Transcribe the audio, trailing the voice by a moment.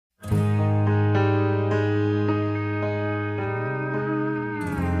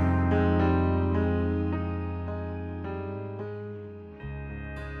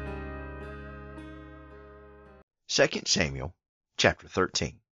2 Samuel chapter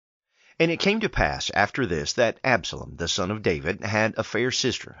 13. And it came to pass after this that Absalom the son of David had a fair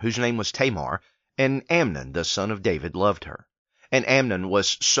sister, whose name was Tamar, and Amnon the son of David loved her. And Amnon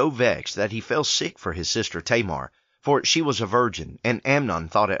was so vexed that he fell sick for his sister Tamar, for she was a virgin, and Amnon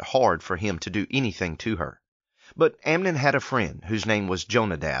thought it hard for him to do anything to her. But Amnon had a friend, whose name was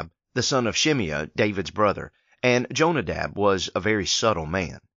Jonadab, the son of Shimeah, David's brother, and Jonadab was a very subtle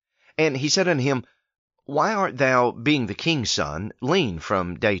man. And he said unto him, Why art thou, being the king's son, lean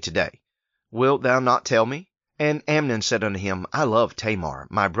from day to day? Wilt thou not tell me? And Amnon said unto him, I love Tamar,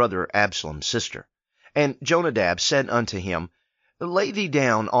 my brother Absalom's sister. And Jonadab said unto him, Lay thee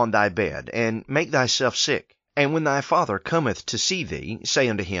down on thy bed, and make thyself sick. And when thy father cometh to see thee, say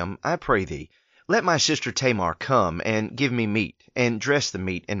unto him, I pray thee, let my sister Tamar come and give me meat, and dress the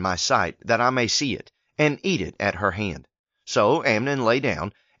meat in my sight, that I may see it, and eat it at her hand. So Amnon lay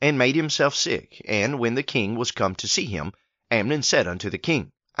down, and made himself sick. And when the king was come to see him, Amnon said unto the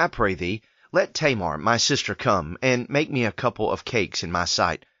king, I pray thee, let Tamar my sister come, and make me a couple of cakes in my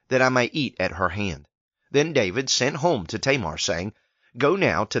sight, that I may eat at her hand. Then David sent home to Tamar, saying, Go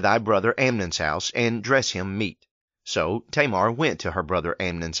now to thy brother Amnon's house, and dress him meat. So Tamar went to her brother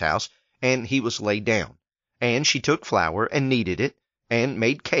Amnon's house, and he was laid down. And she took flour, and kneaded it, and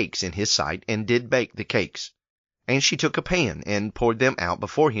made cakes in his sight, and did bake the cakes. And she took a pan, and poured them out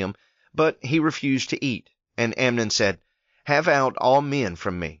before him, but he refused to eat. And Amnon said, Have out all men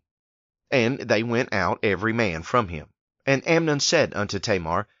from me. And they went out every man from him. And Amnon said unto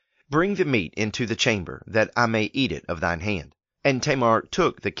Tamar, Bring the meat into the chamber, that I may eat it of thine hand. And Tamar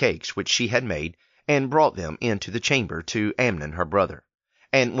took the cakes which she had made, and brought them into the chamber to Amnon her brother.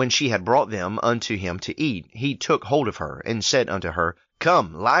 And when she had brought them unto him to eat, he took hold of her, and said unto her,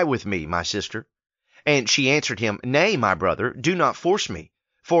 Come, lie with me, my sister. And she answered him, Nay, my brother, do not force me,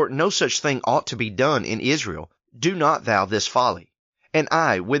 for no such thing ought to be done in Israel. Do not thou this folly. And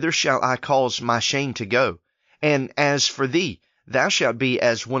I, whither shall I cause my shame to go? And as for thee, thou shalt be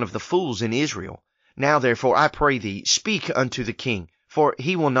as one of the fools in Israel. Now therefore I pray thee, speak unto the king, for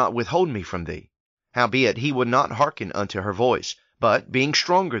he will not withhold me from thee. Howbeit he would not hearken unto her voice, but, being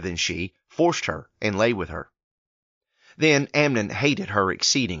stronger than she, forced her, and lay with her. Then Amnon hated her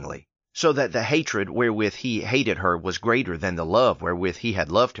exceedingly, so that the hatred wherewith he hated her was greater than the love wherewith he had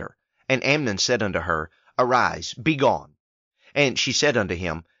loved her. And Amnon said unto her, Arise, be gone. And she said unto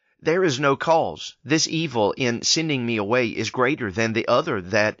him, There is no cause. This evil in sending me away is greater than the other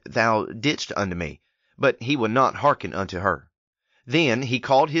that thou didst unto me. But he would not hearken unto her. Then he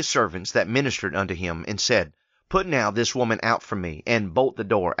called his servants that ministered unto him, and said, Put now this woman out from me, and bolt the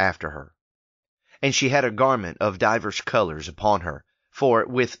door after her. And she had a garment of divers colors upon her, for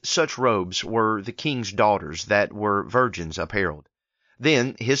with such robes were the king's daughters that were virgins apparelled.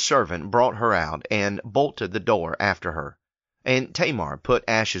 Then his servant brought her out, and bolted the door after her. And Tamar put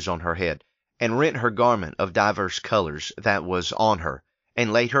ashes on her head, and rent her garment of divers colors that was on her,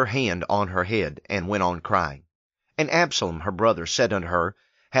 and laid her hand on her head, and went on crying. And Absalom her brother said unto her,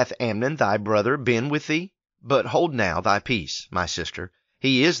 Hath Amnon thy brother been with thee? But hold now thy peace, my sister.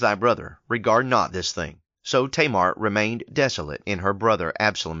 He is thy brother. Regard not this thing. So Tamar remained desolate in her brother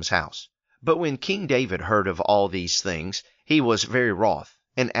Absalom's house. But when King David heard of all these things, he was very wroth.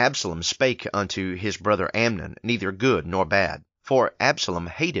 And Absalom spake unto his brother Amnon neither good nor bad. For Absalom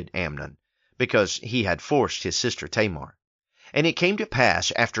hated Amnon, because he had forced his sister Tamar. And it came to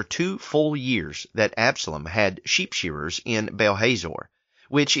pass after 2 full years that Absalom had sheepshearers in Baalhazor,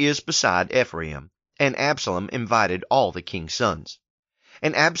 which is beside Ephraim. And Absalom invited all the king's sons.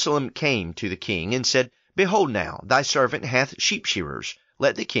 And Absalom came to the king, and said, Behold now, thy servant hath sheepshearers.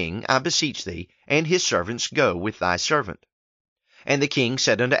 Let the king, I beseech thee, and his servants go with thy servant. And the king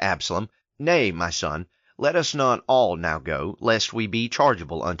said unto Absalom, Nay, my son, let us not all now go, lest we be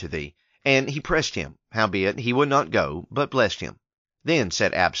chargeable unto thee. And he pressed him, howbeit he would not go, but blessed him. Then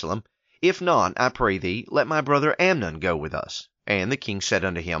said Absalom, If not, I pray thee, let my brother Amnon go with us. And the king said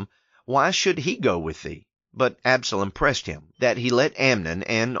unto him, Why should he go with thee? But Absalom pressed him, that he let Amnon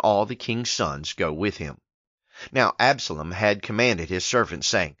and all the king's sons go with him. Now Absalom had commanded his servants,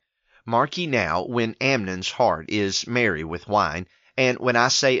 saying, Mark ye now, when Amnon's heart is merry with wine, and when I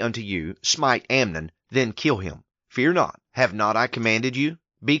say unto you, Smite Amnon, then kill him. Fear not, have not I commanded you?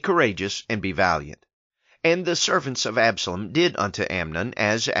 Be courageous, and be valiant. And the servants of Absalom did unto Amnon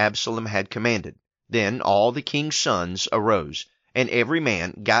as Absalom had commanded. Then all the king's sons arose, and every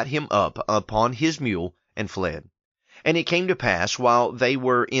man got him up upon his mule, and fled. And it came to pass, while they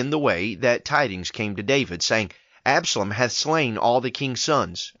were in the way, that tidings came to David, saying, Absalom hath slain all the king's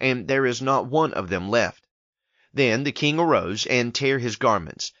sons, and there is not one of them left. Then the king arose, and tare his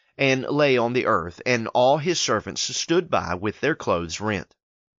garments, and lay on the earth, and all his servants stood by with their clothes rent.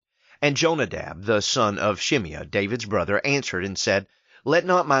 And Jonadab, the son of Shimeah, David's brother, answered and said, Let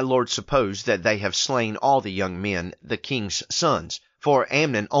not my lord suppose that they have slain all the young men, the king's sons, for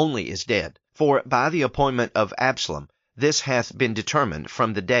Amnon only is dead. For by the appointment of Absalom this hath been determined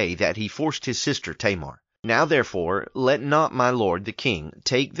from the day that he forced his sister Tamar. Now therefore let not my lord the king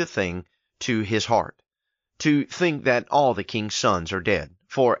take the thing to his heart, to think that all the king's sons are dead,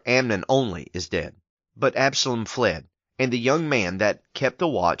 for Amnon only is dead. But Absalom fled, and the young man that kept the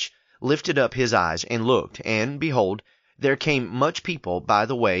watch lifted up his eyes and looked, and behold, there came much people by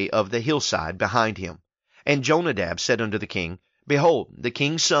the way of the hillside behind him. And Jonadab said unto the king, Behold, the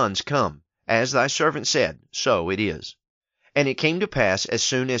king's sons come, as thy servant said, so it is. And it came to pass, as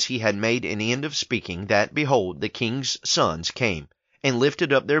soon as he had made an end of speaking, that, behold, the king's sons came, and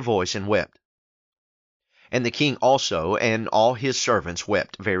lifted up their voice and wept. And the king also and all his servants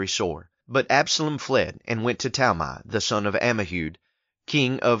wept very sore. But Absalom fled, and went to Talmai, the son of Ammihud,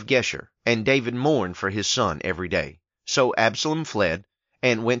 king of Geshur, and David mourned for his son every day. So Absalom fled,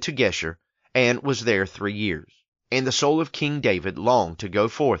 and went to Geshur, and was there 3 years. And the soul of King David longed to go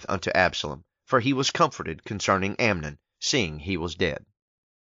forth unto Absalom, for he was comforted concerning Amnon, seeing he was dead.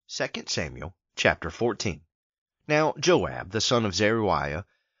 2 Samuel chapter 14. Now Joab, the son of Zeruiah,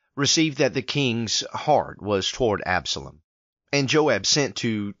 received that the king's heart was toward Absalom. And Joab sent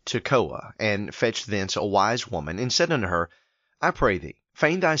to Tekoa, and fetched thence a wise woman, and said unto her, I pray thee,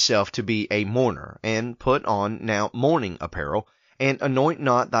 feign thyself to be a mourner, and put on now mourning apparel, and anoint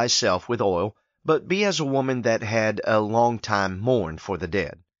not thyself with oil, but be as a woman that had a long time mourned for the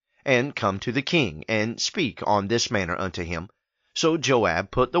dead, and come to the king, and speak on this manner unto him. So Joab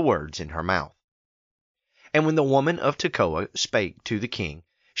put the words in her mouth. And when the woman of Tekoa spake to the king,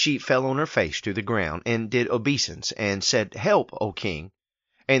 she fell on her face to the ground, and did obeisance, and said, Help, O king.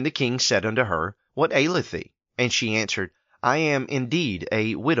 And the king said unto her, What aileth thee? And she answered, I am indeed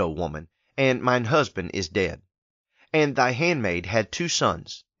a widow woman, and mine husband is dead. And thy handmaid had 2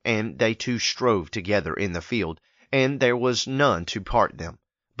 sons, and they 2 strove together in the field, and there was none to part them.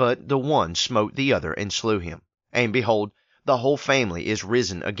 But the one smote the other, and slew him. And behold, the whole family is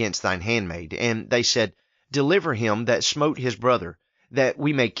risen against thine handmaid. And they said, Deliver him that smote his brother, that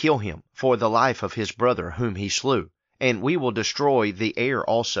we may kill him, for the life of his brother whom he slew. And we will destroy the heir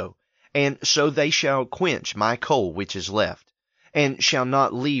also. And so they shall quench my coal which is left, and shall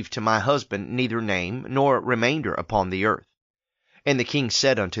not leave to my husband neither name nor remainder upon the earth. And the king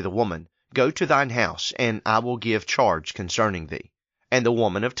said unto the woman, Go to thine house, and I will give charge concerning thee. And the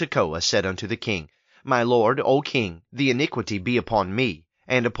woman of Tekoa said unto the king, My lord, O king, the iniquity be upon me,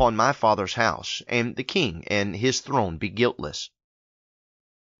 and upon my father's house, and the king and his throne be guiltless.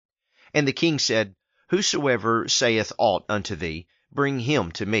 And the king said, Whosoever saith aught unto thee, bring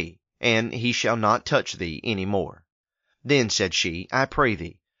him to me, and he shall not touch thee any more. Then said she, I pray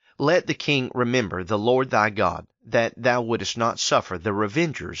thee, let the king remember the Lord thy God, that thou wouldest not suffer the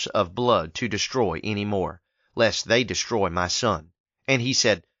revengers of blood to destroy any more, lest they destroy my son. And he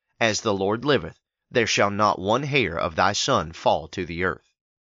said, As the Lord liveth, there shall not one hair of thy son fall to the earth.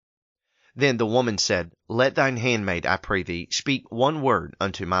 Then the woman said, Let thine handmaid, I pray thee, speak one word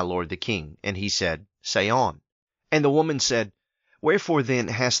unto my lord the king. And he said, Say on. And the woman said, Wherefore then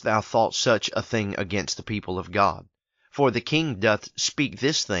hast thou thought such a thing against the people of God? For the king doth speak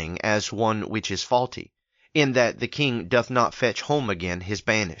this thing as one which is faulty, in that the king doth not fetch home again his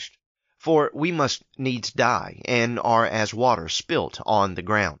banished. For we must needs die, and are as water spilt on the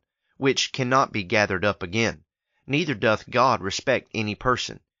ground, which cannot be gathered up again. Neither doth God respect any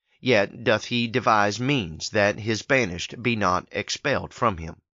person, yet doth he devise means that his banished be not expelled from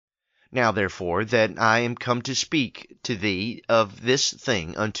him. Now therefore that I am come to speak to thee of this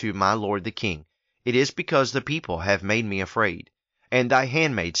thing unto my lord the king, it is because the people have made me afraid. And thy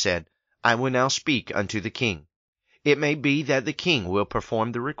handmaid said, I will now speak unto the king. It may be that the king will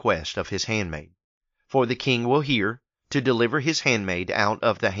perform the request of his handmaid. For the king will hear, to deliver his handmaid out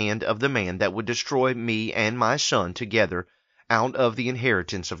of the hand of the man that would destroy me and my son together out of the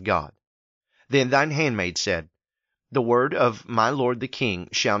inheritance of God. Then thine handmaid said, The word of my lord the king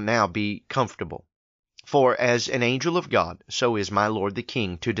shall now be comfortable. For as an angel of God, so is my lord the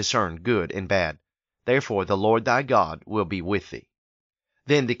king to discern good and bad. Therefore the Lord thy God will be with thee.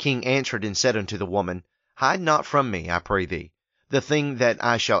 Then the king answered and said unto the woman, Hide not from me, I pray thee, the thing that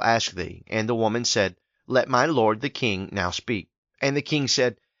I shall ask thee. And the woman said, Let my lord the king now speak. And the king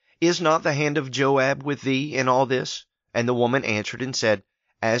said, Is not the hand of Joab with thee in all this? And the woman answered and said,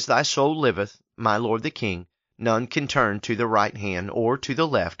 As thy soul liveth, my lord the king, none can turn to the right hand or to the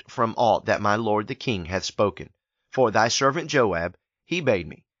left from aught that my lord the king hath spoken. For thy servant Joab, he bade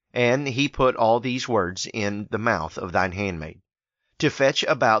me, And he put all these words in the mouth of thine handmaid. To fetch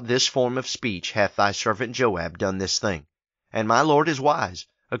about this form of speech hath thy servant Joab done this thing. And my lord is wise,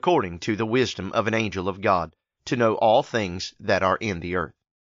 according to the wisdom of an angel of God, to know all things that are in the earth.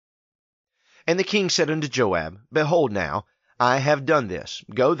 And the king said unto Joab, Behold now, I have done this.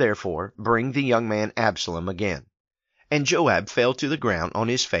 Go therefore, bring the young man Absalom again. And Joab fell to the ground on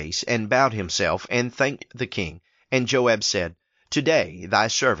his face, and bowed himself, and thanked the king. And Joab said, Today thy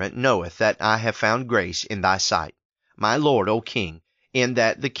servant knoweth that I have found grace in thy sight, my lord, O king, in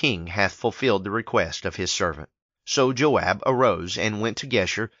that the king hath fulfilled the request of his servant. So Joab arose and went to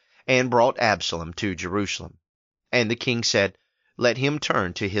Geshur, and brought Absalom to Jerusalem. And the king said, Let him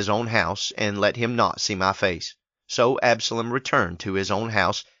turn to his own house, and let him not see my face. So Absalom returned to his own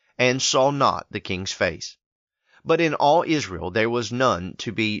house, and saw not the king's face. But in all Israel there was none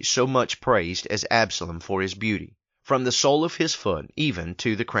to be so much praised as Absalom for his beauty. From the sole of his foot even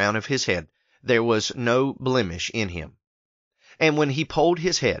to the crown of his head there was no blemish in him. And when he polled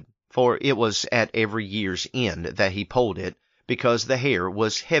his head, for it was at every year's end that he polled it, because the hair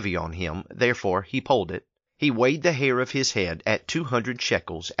was heavy on him, therefore he polled it, he weighed the hair of his head at 200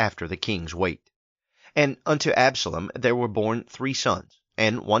 shekels after the king's weight. And unto Absalom there were born 3 sons,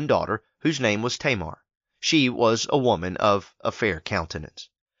 and 1 daughter, whose name was Tamar. She was a woman of a fair countenance.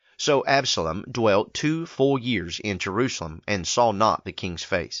 So Absalom dwelt 2 full years in Jerusalem, and saw not the king's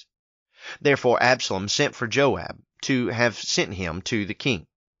face. Therefore Absalom sent for Joab, to have sent him to the king.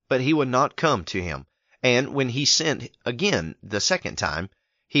 But he would not come to him, and when he sent again the second time,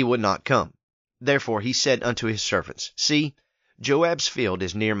 he would not come. Therefore he said unto his servants, See, Joab's field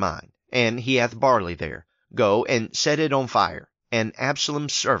is near mine, and he hath barley there. Go and set it on fire. And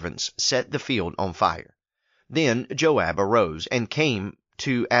Absalom's servants set the field on fire. Then Joab arose, and came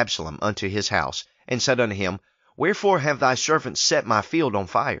to Absalom unto his house, and said unto him, Wherefore have thy servants set my field on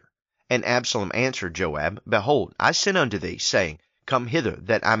fire? And Absalom answered Joab, Behold, I sent unto thee, saying, Come hither,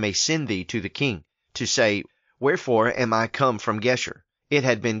 that I may send thee to the king, to say, Wherefore am I come from Geshur? It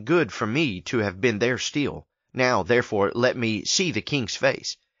had been good for me to have been there still. Now therefore let me see the king's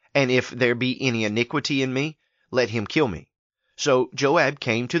face. And if there be any iniquity in me, let him kill me. So Joab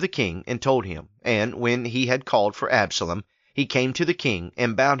came to the king, and told him. And when he had called for Absalom, he came to the king,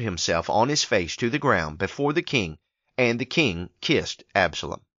 and bowed himself on his face to the ground before the king, and the king kissed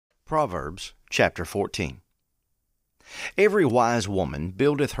Absalom. Proverbs chapter 14. Every wise woman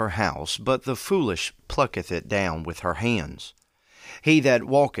buildeth her house, but the foolish plucketh it down with her hands. He that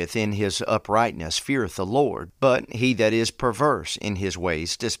walketh in his uprightness feareth the Lord, but he that is perverse in his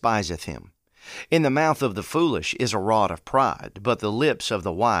ways despiseth him. In the mouth of the foolish is a rod of pride, but the lips of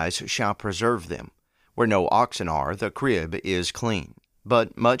the wise shall preserve them. Where no oxen are, the crib is clean,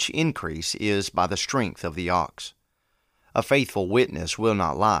 but much increase is by the strength of the ox. A faithful witness will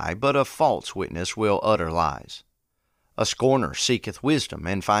not lie, but a false witness will utter lies. A scorner seeketh wisdom,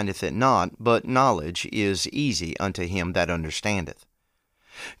 and findeth it not, but knowledge is easy unto him that understandeth.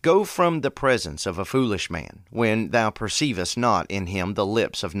 Go from the presence of a foolish man, when thou perceivest not in him the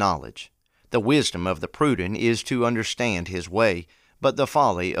lips of knowledge. The wisdom of the prudent is to understand his way, but the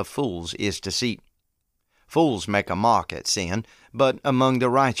folly of fools is deceit. Fools make a mock at sin, but among the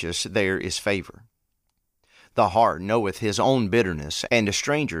righteous there is favor. The heart knoweth his own bitterness, and a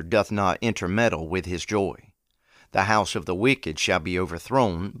stranger doth not intermeddle with his joy. The house of the wicked shall be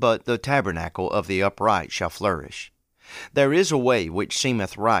overthrown, but the tabernacle of the upright shall flourish. There is a way which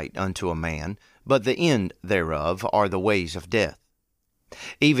seemeth right unto a man, but the end thereof are the ways of death.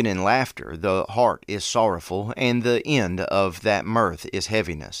 Even in laughter the heart is sorrowful, and the end of that mirth is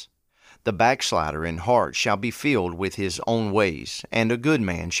heaviness. The backslider in heart shall be filled with his own ways, and a good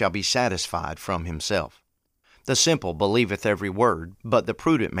man shall be satisfied from himself. The simple believeth every word, but the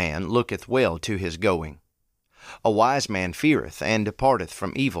prudent man looketh well to his going. A wise man feareth and departeth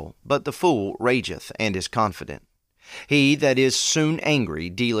from evil, but the fool rageth and is confident. He that is soon angry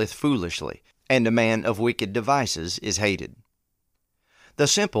dealeth foolishly, and a man of wicked devices is hated. The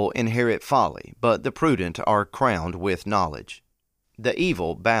simple inherit folly, but the prudent are crowned with knowledge. The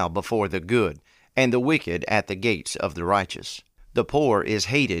evil bow before the good, and the wicked at the gates of the righteous. The poor is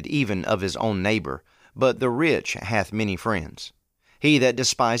hated even of his own neighbor, but the rich hath many friends. He that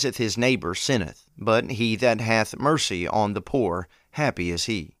despiseth his neighbor sinneth, but he that hath mercy on the poor, happy is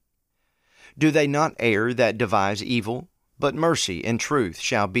he. Do they not err that devise evil? But mercy and truth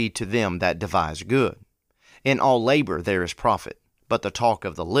shall be to them that devise good. In all labor there is profit, but the talk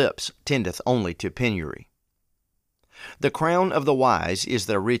of the lips tendeth only to penury. The crown of the wise is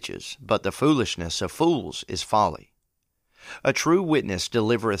their riches, but the foolishness of fools is folly. A true witness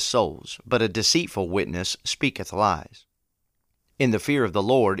delivereth souls, but a deceitful witness speaketh lies. In the fear of the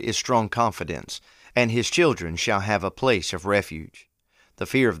Lord is strong confidence, and his children shall have a place of refuge. The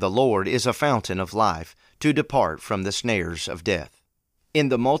fear of the Lord is a fountain of life, to depart from the snares of death. In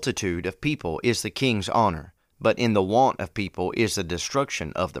the multitude of people is the king's honor, but in the want of people is the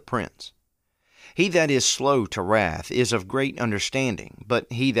destruction of the prince. He that is slow to wrath is of great understanding, but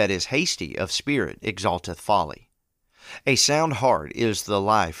he that is hasty of spirit exalteth folly. A sound heart is the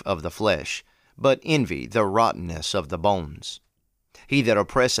life of the flesh, but envy the rottenness of the bones. He that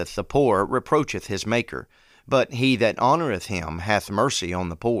oppresseth the poor reproacheth his Maker, but he that honoureth him hath mercy on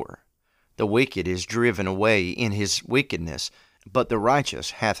the poor. The wicked is driven away in his wickedness, but the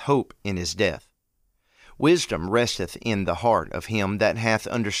righteous hath hope in his death. Wisdom resteth in the heart of him that hath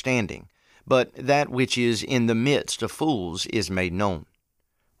understanding, but that which is in the midst of fools is made known.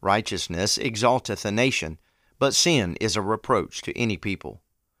 Righteousness exalteth a nation, but sin is a reproach to any people.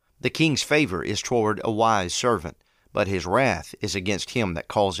 The king's favor is toward a wise servant, but his wrath is against him that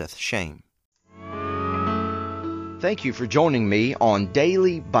causeth shame. Thank you for joining me on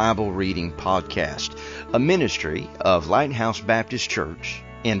Daily Bible Reading Podcast, a ministry of Lighthouse Baptist Church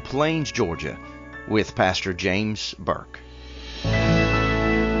in Plains, Georgia, with Pastor James Burke.